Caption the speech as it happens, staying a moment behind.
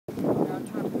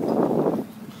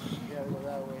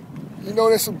You know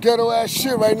there's some ghetto ass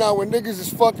shit right now when niggas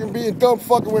is fucking being dumb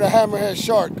fucking with a hammerhead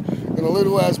shark in a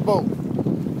little ass boat.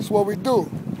 That's what we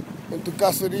do. In the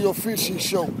Caserío Fishing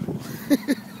Show.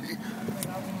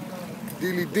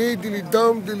 Dilly D, dilly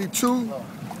dum, dilly chew.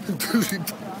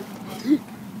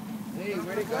 Hey,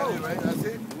 where'd it go? Right, that's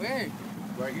it. Where?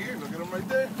 Right here. Look at him right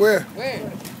there. Where?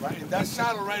 Where? Right in that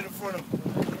shadow right in front of him.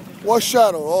 What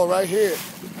shadow? Oh, right here.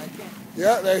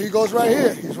 Yeah, there he goes right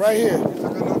here. He's right here.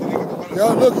 Yeah,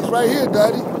 look, he's right here,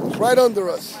 Daddy. He's right under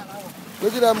us.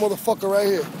 Look at that motherfucker right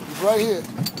here. He's right here.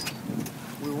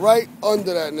 We're right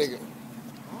under that nigga.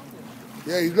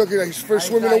 Yeah, he's looking at, he's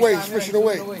swimming away. He's fishing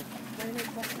away.